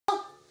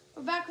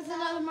back with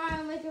another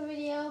Mario Maker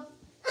video.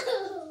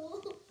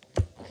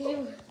 Okay.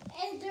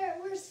 And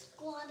we're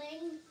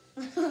squatting.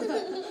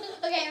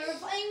 Okay, we're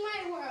playing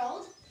My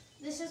World.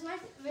 This is my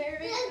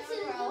very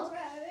first world.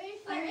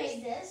 I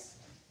made this.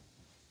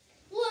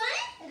 What?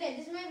 Okay,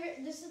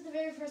 this is the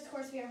very first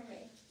course we ever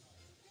made.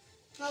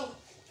 Oh,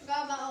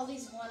 forgot about all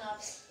these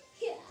one-ups.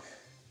 Yeah.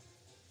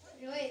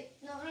 Okay, wait,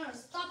 no,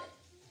 stop it.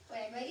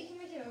 Wait, I bet you can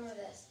make it over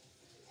this.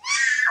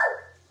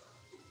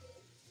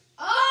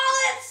 Oh,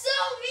 that's so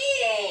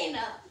mean!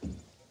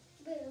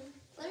 Boom.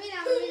 Let me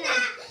know.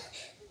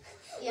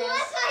 Yes.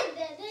 What I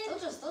did it?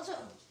 Don't show.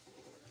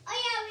 Oh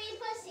yeah, we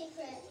put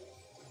secret.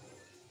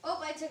 Oh,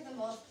 I took them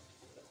both.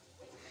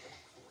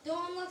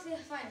 Don't unlock the,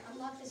 fine,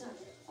 unlock this one.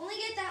 Only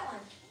get that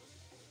one.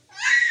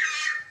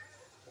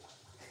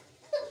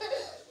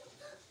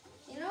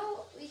 You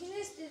know, we can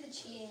just do the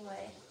cheating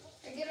way.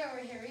 Or get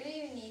over here, we don't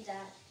even need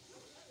that.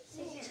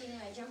 Take the cheating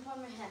way, jump on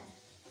my head.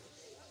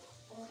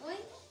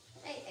 Wait,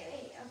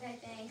 okay,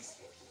 thanks.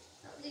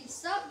 No, dude,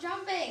 stop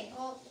jumping.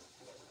 Well,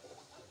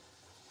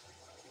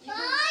 But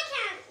I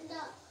can't.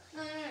 No.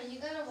 No, you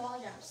got a wall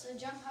jump. So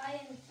jump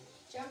high and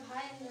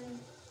then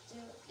do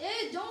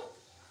it. Dude, don't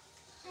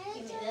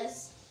give me this.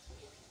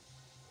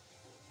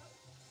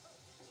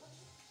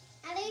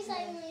 At least I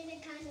made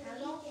it kind of. Now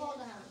don't fall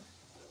down.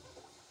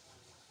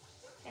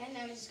 Okay,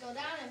 now we just go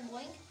down and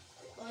boink,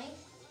 boink,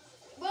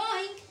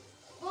 boink,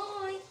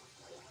 boink,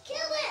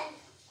 Kill it.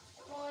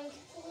 boink,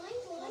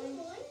 Boing.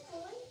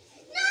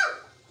 No.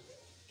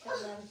 kill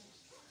them.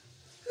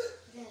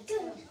 Okay, let's Good.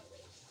 go.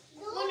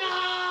 No. Oh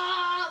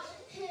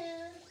no!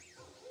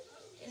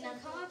 Okay, now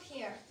come up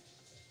here.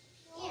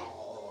 Yeah.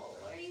 Oh,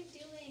 what are you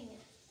doing?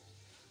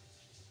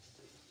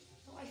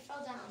 Oh, I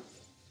fell down.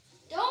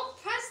 Don't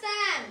press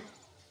them!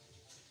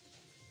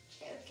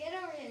 Okay, get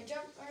over here.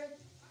 Jump or...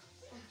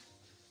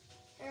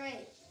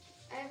 Alright,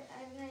 I have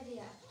an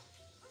idea.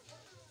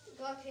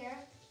 Go up here.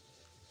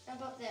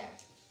 Jump up there.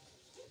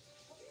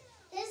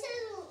 This is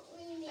what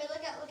we need. Wait,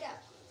 look out.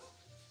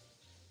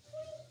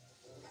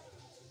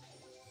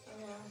 Oh,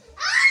 no.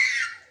 Ah!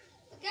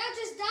 Look out,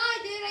 just die,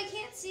 dude. I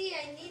can't see.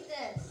 I need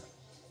this.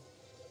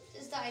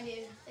 Just die,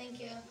 dude. Thank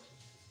you.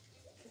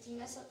 Because you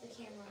mess up the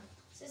camera.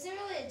 So this isn't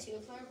really a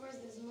 2-player course.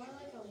 This is more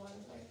like a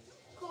 1-player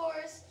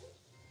course.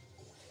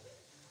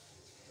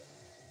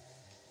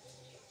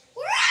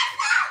 Where is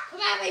that?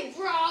 Come at me,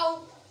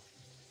 bro.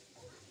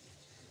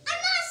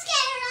 I'm not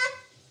scared.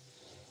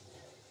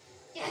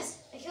 Yes,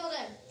 I killed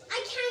him.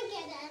 I can't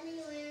get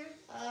anywhere.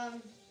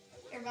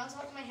 Here, bounce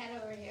off my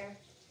head over here.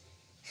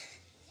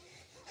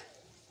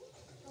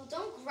 Well,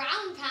 don't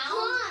ground pound.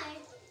 Why?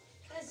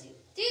 Because you...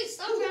 Dude,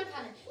 stop ground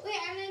pounding. Wait, I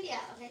have an idea.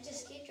 Okay,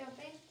 just keep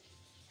jumping.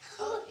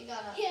 Oh, you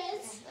got up. Yes.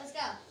 Okay, let's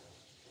go.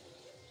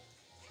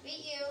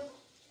 Beat you.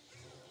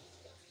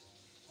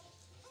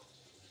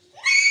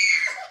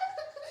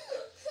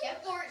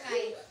 Get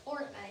Fortnite.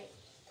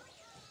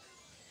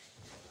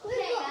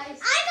 Okay, guys.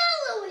 I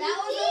got Luigi. That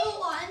was level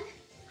 1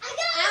 I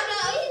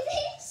got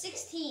Luigi.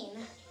 16.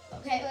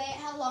 Okay, wait,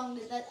 how long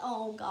did that...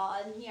 Oh,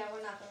 God. Yeah,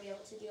 we're not going to be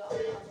able to do all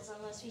of this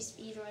unless we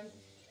speedrun.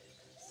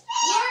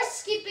 We're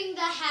skipping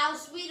the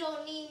house. We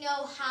don't need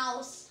no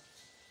house.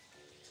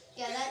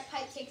 Yeah, that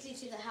pipe takes you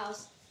to the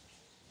house.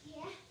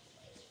 Yeah.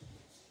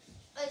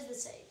 What does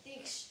this say? The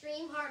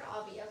extreme hard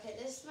obby. Okay,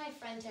 this is my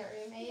friend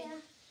Terry made. Yeah.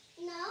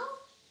 No.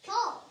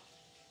 Paul.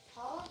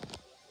 Paul?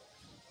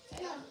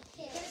 No.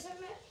 You Here. guys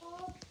ever met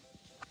Paul?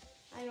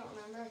 I don't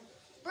remember.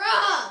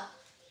 Bruh!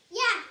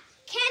 Yeah.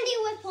 Candy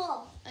with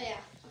Paul. Oh,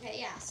 yeah. Okay,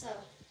 yeah, so.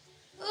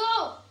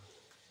 Oh!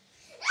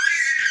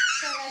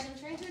 So, guys, I'm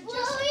trying to adjust.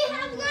 Well, the we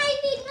have camera. 99,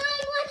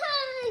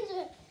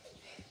 100.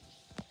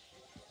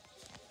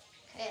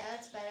 Okay,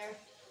 that's better.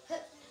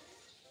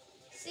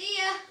 See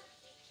ya!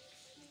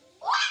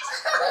 What?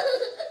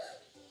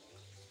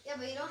 Yeah,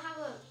 but you don't have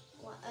a...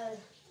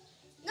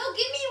 No,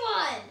 give me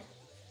one!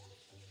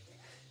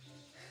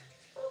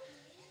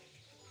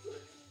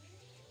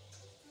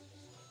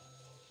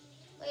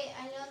 Wait,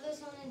 I know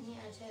there's one in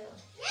here, too.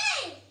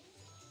 Yay!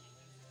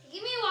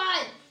 Give me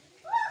one!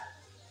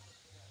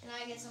 And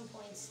I get some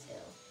points,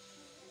 too.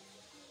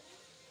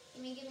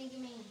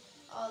 Gimme.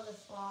 Oh, the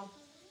thwomp.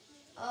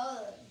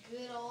 Oh, the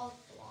good old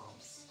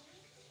thwomps.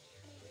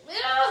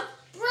 Ah,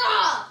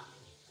 bruh!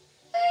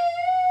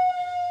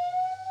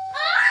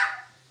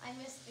 Ah! I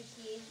missed the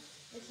key.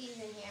 The key's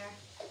in here.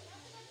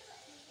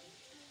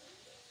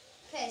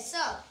 Okay,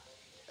 so.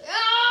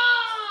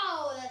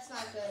 Oh, that's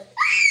not good.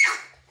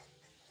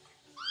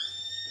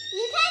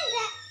 You can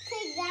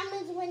take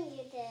damage when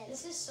you did.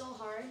 This is so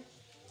hard.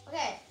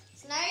 Okay,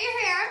 so now you're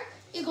here.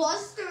 You go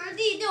through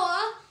the door.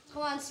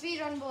 Come on,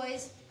 speedrun,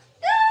 boys.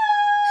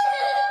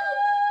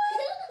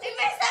 I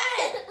missed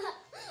it!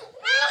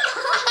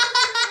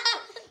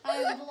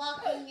 I'm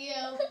blocking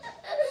you.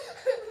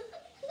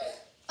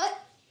 What?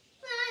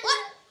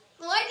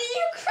 Why did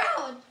you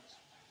crowd?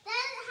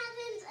 That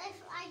happens if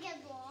I get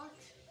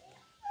blocked.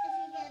 If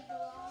you get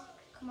blocked.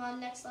 Come on,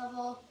 next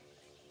level.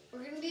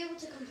 We're going to be able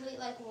to complete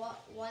like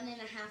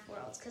 1.5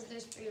 worlds because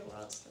there's 3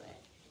 worlds to it.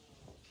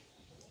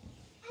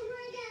 And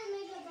we're gonna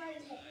make a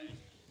garden.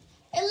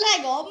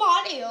 Lego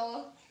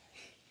Mario.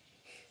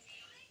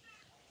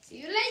 See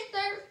you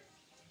later.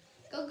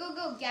 Go, go,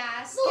 go.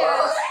 Gas,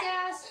 gas,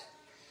 gas.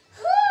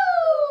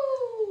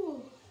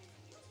 Woo!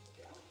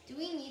 Do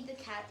we need the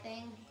cat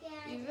thing? Yeah.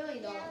 We really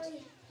don't. Yeah,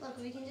 Look,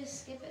 we can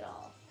just skip it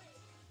all.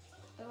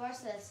 But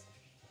watch this.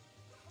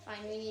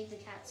 Fine, we need the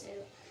cat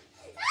suit.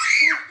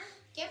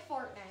 Get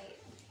Fortnite.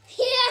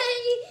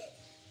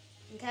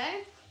 Yeah.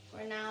 Okay?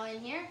 We're now in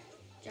here.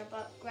 Jump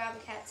up, grab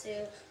a cat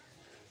suit.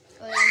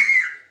 Go in.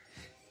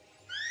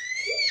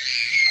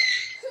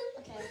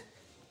 Okay.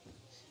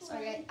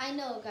 Sorry, guys. I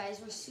know, guys,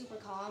 we're super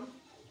calm.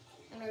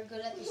 And we're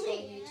good at this whole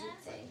YouTube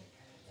thing.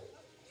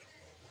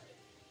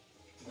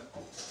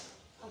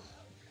 Oh.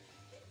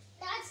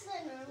 That's the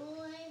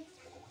normal way.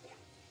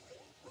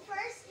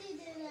 First you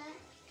do that.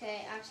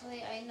 Okay,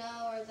 actually, I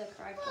know where the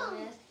correct one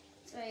is.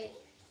 It's right.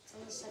 It's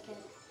on the second.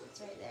 It's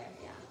right there.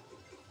 Yeah.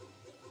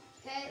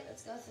 Okay,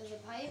 let's go through the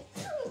pipe.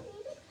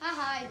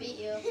 Haha, I beat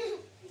you.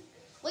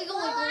 Wiggle, wiggle,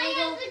 I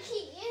wiggle. have the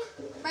key.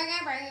 Bring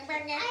it, bring it,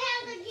 bring it.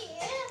 I have the key.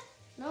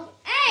 No.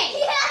 Hey!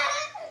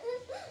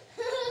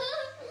 Yeah.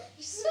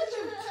 You're such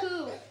a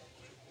poop.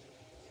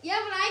 Yeah,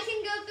 but I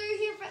can go through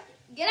here.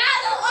 Get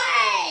out of the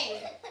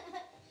way!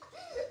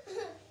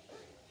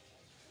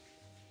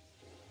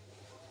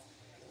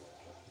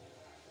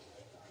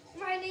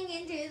 Running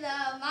into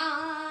the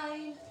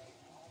mine.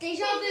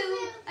 Deja vu.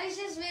 I've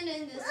just been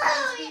in this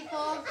place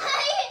before. I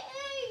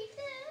hate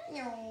it.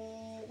 Yeah.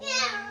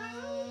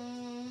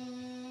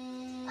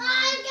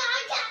 I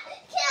gotta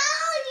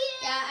kill you.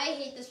 Yeah, I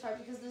hate this part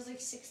because there's like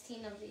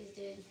 16 of these,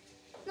 dude.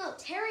 No,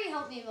 Terry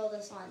helped me build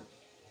this one.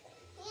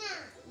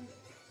 Yeah.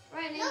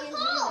 Running No, into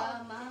Paul.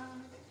 the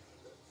mine.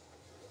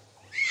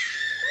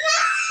 No.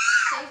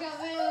 Deja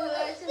vu.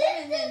 I've just This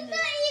been is in not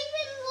this.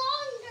 even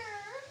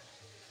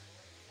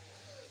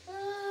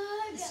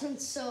longer. This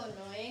one's so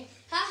annoying.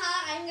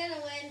 Haha, I'm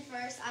gonna win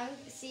first.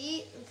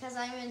 See, because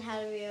I'm in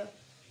head of you.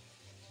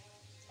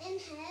 In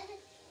head?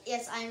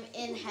 Yes, I'm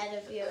in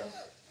head of you.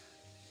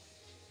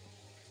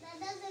 That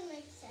doesn't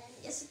make sense.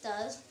 Yes, it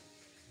does.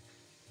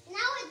 Now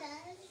it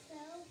does, so.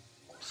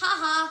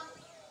 Haha.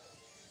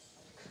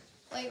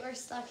 Wait, we're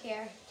stuck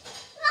here.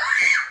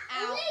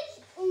 Ow.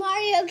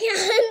 Mario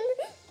can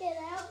get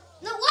out.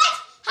 No, what?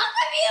 How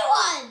come you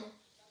won?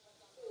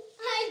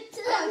 I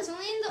Oh, it's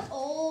only in the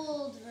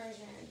old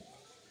version.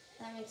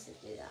 That makes it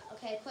do that.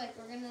 Okay, quick,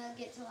 we're gonna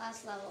get to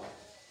last level.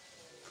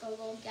 Go,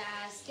 go,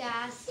 gas,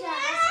 gas,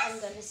 gas. I'm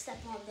gonna step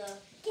on the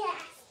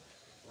gas.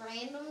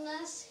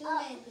 randomness. Who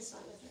Oh. made this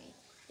one with me?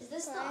 Is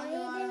this the Brian.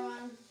 underwater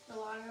one? The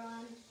water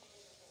one?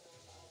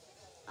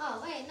 Oh,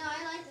 wait, no,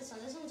 I like this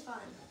one. This one's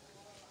fun.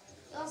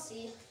 You'll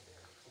see.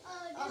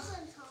 Oh, this Oh.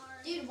 one's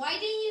hard. Dude, why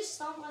didn't you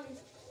stomp on his...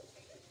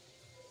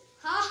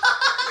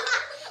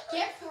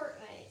 Get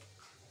Fortnite.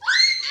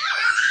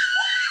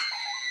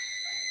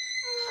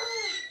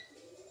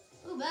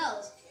 Ooh,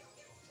 bells.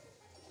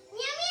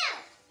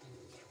 Meow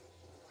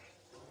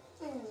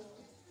Hmm.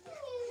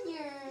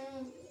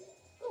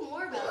 Ooh,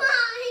 more meow. bells.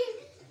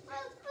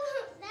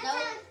 That's, No.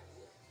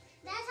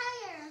 that's how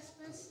you're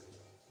supposed to.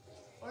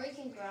 Or you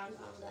can ground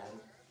pound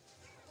them.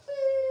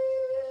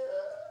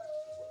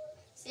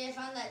 See, I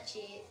found that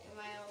cheat in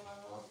my own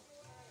level.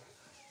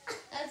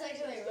 That's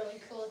actually a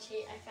really cool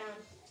cheat I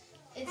found.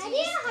 It's How do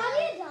you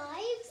dive?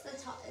 It's the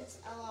top. It's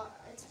LR.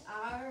 It's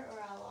R or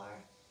LR,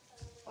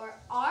 or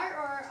R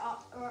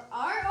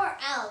or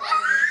L.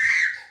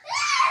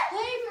 Hey,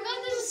 I forgot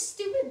there's a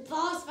stupid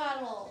boss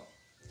battle.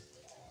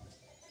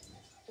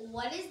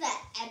 What is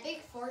that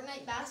epic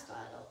Fortnite boss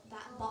battle?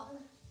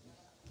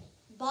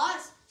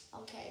 Boss.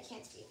 Okay, I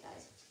can't speak,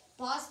 guys.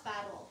 Boss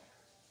battle.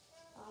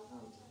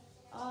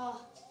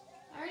 Oh,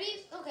 I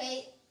already.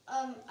 Okay.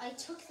 I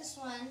took this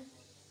one.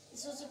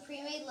 This was a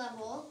pre-made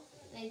level,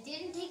 and I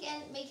didn't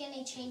make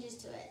any changes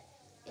to it.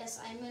 Yes,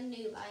 I'm a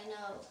noob. I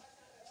know.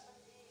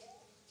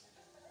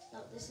 No,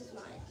 this is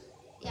mine.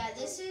 Yeah,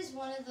 this is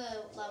one of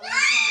the levels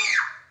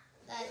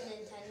that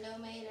Nintendo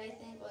made, I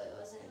think. Well, it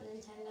wasn't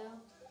Nintendo.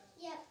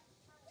 Yep.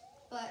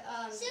 But,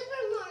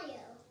 Super Mario.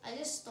 I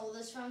just stole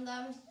this from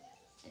them.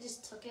 I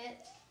just took it.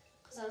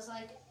 Because I was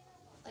like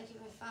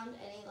if I found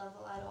any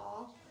level at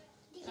all,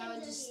 then I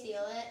would just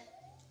steal it.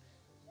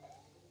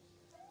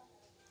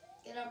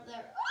 Get up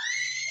there.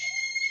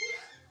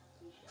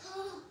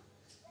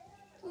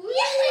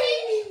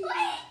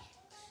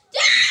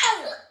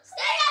 Down!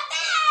 Stay up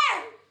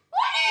there!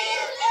 What are you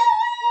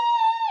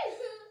doing?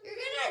 You're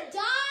gonna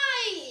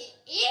die,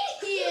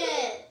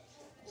 idiot!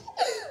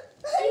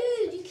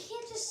 Dude, you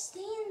can't just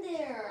stand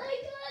there. I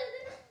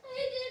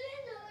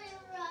didn't know it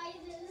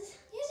rises.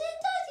 Yes, it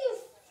does, you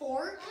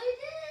fork. I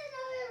didn't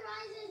know it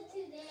rises to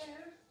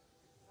there.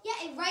 Yeah,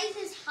 it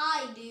rises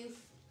high, doof.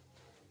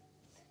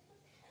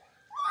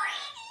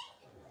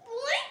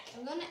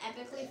 I'm gonna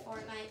epically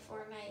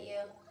Fortnite you.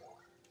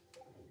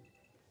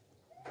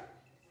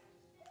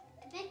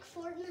 Epic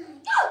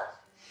Fortnite. Go!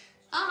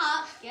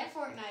 Haha, get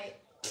Fortnite.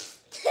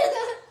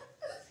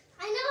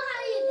 I know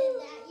how you did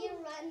that. You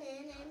run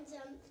in and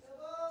jump.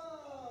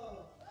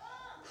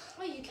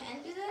 Oh, you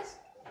can do this?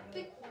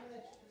 Pick.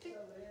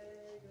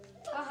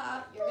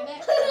 Haha.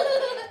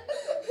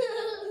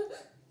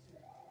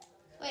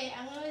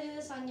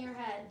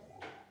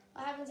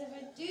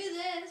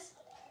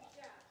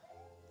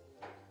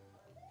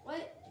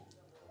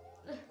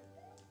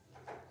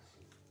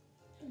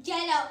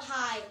 Get up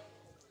high.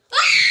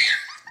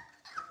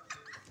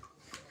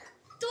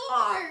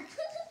 Dark.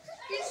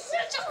 You're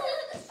such a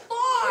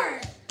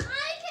fart.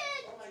 I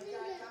can. Oh my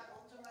God,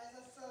 optimize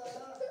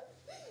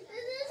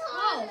This is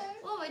harder.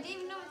 Oh, I didn't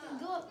even know I could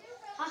go up.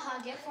 Haha,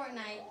 get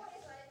Fortnite.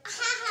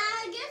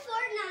 Haha, get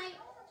Fortnite.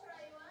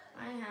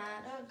 I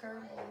had a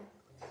gerbil.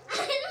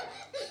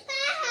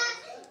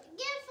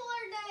 Get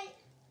Fortnite.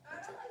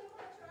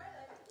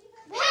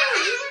 Wow,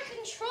 you were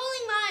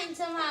controlling mine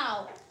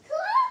somehow.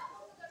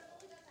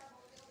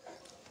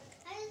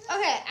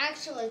 Okay,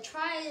 actually,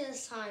 try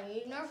this time.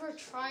 You never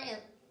try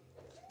it.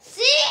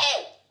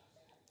 See?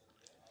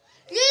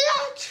 You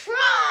don't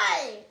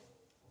try!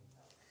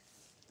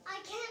 I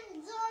can't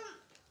jump.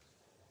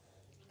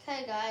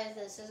 Okay, guys,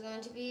 this is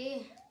going to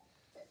be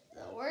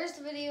the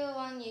worst video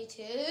on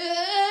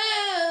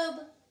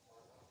YouTube.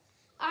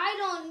 I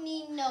don't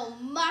need no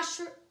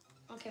mushroom.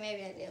 Okay,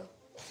 maybe I do.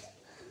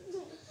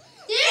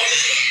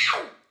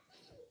 Yeah!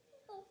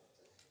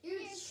 You're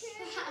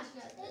trash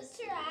at this.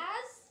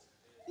 Trash.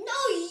 No,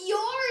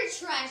 you're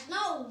trash,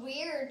 not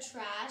weird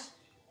trash.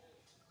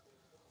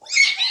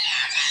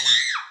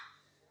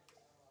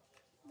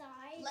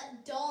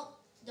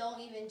 Don't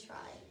even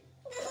try.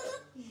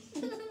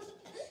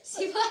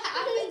 See what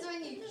happens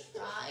when you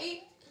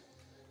try?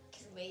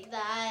 Can wait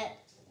that.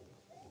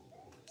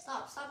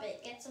 Stop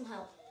it. Get some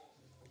help.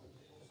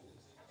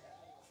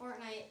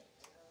 Fortnite.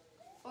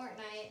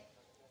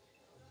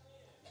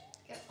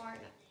 Get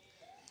Fortnite.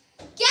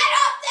 Get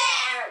up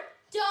there!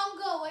 Don't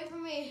go away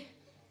from me.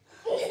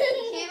 You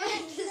can't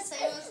make the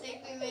same mistake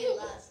we made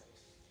last.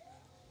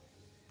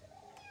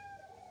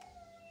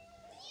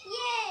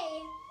 Yay!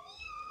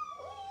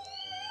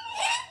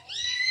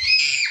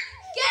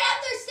 Get up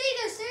there,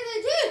 stay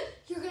there, dude!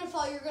 You're gonna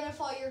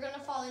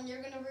fall, and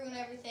you're gonna ruin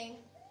everything.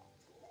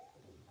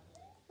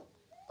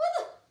 What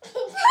the?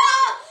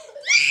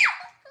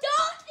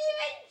 Don't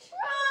even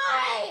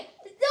try!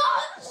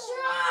 Don't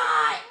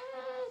try!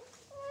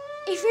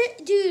 If you're,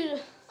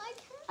 dude,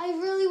 I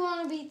really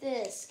want to beat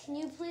this. Can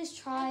you please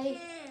try?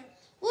 can't.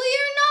 Well,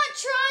 you're not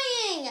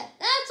trying.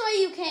 That's why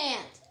you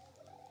can't.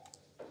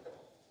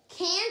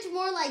 Can't?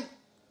 More like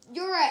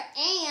you're an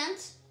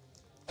ant.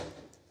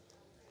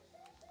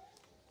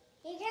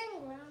 You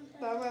can ground.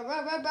 Ba, ba, ba,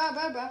 ba, ba,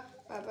 ba, ba,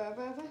 ba, ba,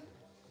 ba, ba.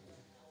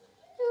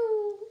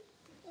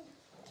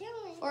 Kill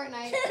me.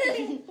 Fortnite.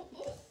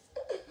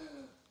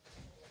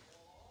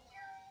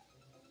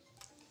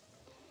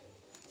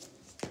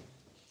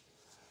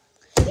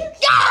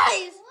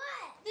 Guys!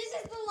 What? This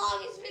is the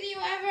longest video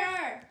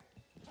ever!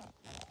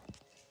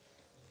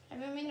 I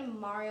haven't made a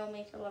Mario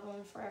Maker level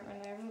in forever,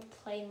 and I haven't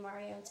played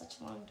Mario in such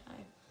a long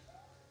time.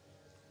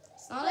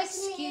 It's not an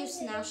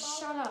excuse now.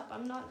 Shut up.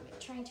 I'm not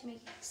trying to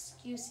make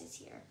excuses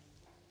here.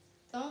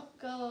 Don't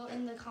go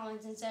in the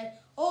comments and say,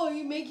 oh,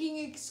 you're making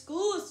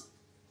excuse.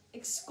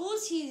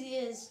 Excuse he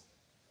is.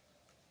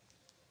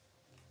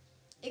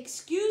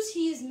 Excuse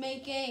he is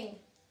making.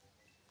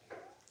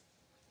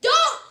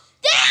 Don't!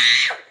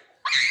 Damn!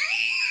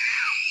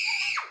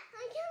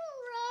 I can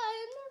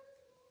run.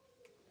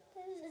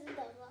 This is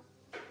double.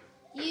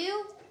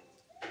 You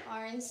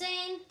are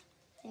insane,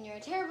 and you're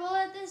terrible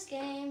at this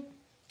game.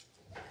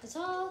 Because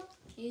all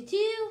you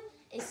do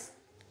is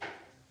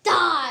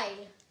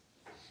die.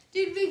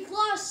 Dude, we've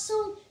lost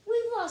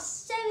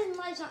 7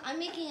 lives. I'm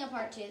making a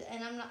part 2,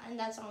 and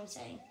that's all I'm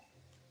saying.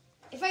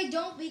 If I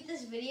don't beat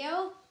this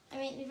video,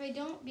 if I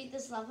don't beat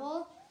this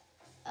level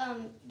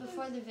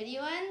before the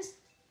video ends,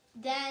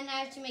 then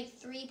I have to make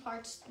 3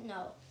 parts.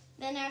 No,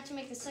 then I have to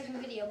make the second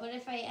video. But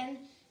if I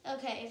end,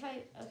 okay, never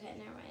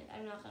mind.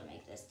 I'm not gonna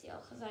make this deal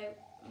because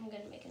I'm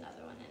gonna make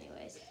another one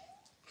anyways.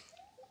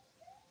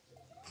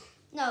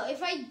 No,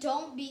 if I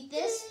don't beat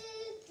this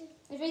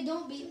in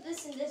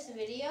this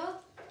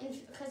video,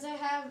 because I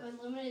have a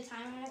limited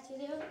time I have to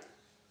do,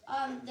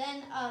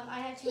 then I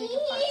have to make a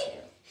part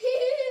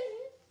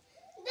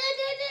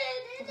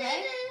 2.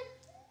 Okay?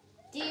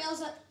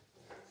 Deals.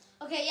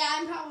 Okay, yeah,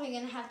 I'm probably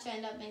gonna have to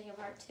end up making a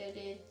part 2,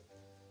 dude.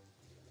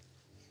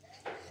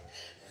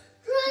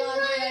 Come on,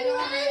 dude, I don't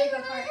want to make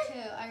a part 2.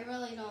 I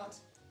really don't.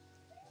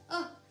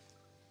 Oh,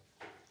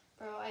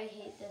 bro, I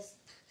hate this.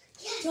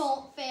 Yes.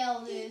 Don't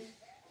fail, dude.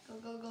 Go,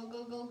 go, go,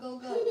 go, go, go,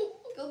 go.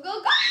 Go, go,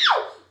 go!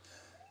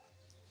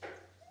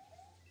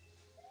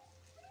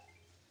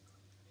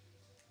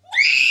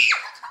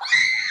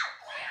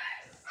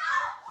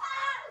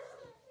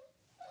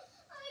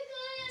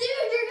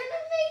 Dude, you're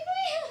gonna make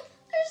me.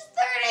 There's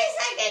 30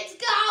 seconds.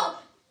 Go!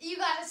 You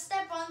gotta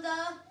step on the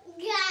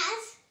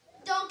Gas.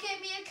 Don't give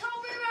me a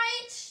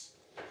copyright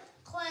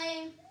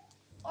claim,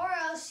 or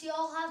else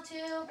you'll have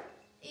to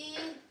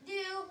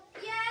do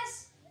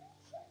yes.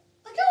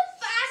 Look how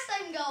fast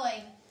I'm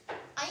going.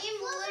 I am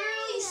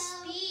literally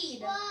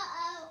speed. Whoa.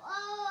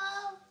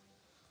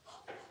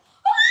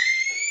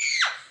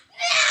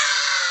 No!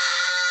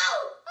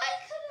 I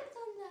could have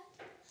done that.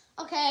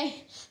 Okay.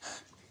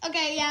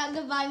 Okay, yeah,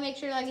 goodbye. Make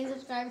sure to like and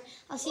subscribe.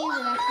 I'll see you in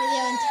the next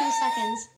video in 2 seconds.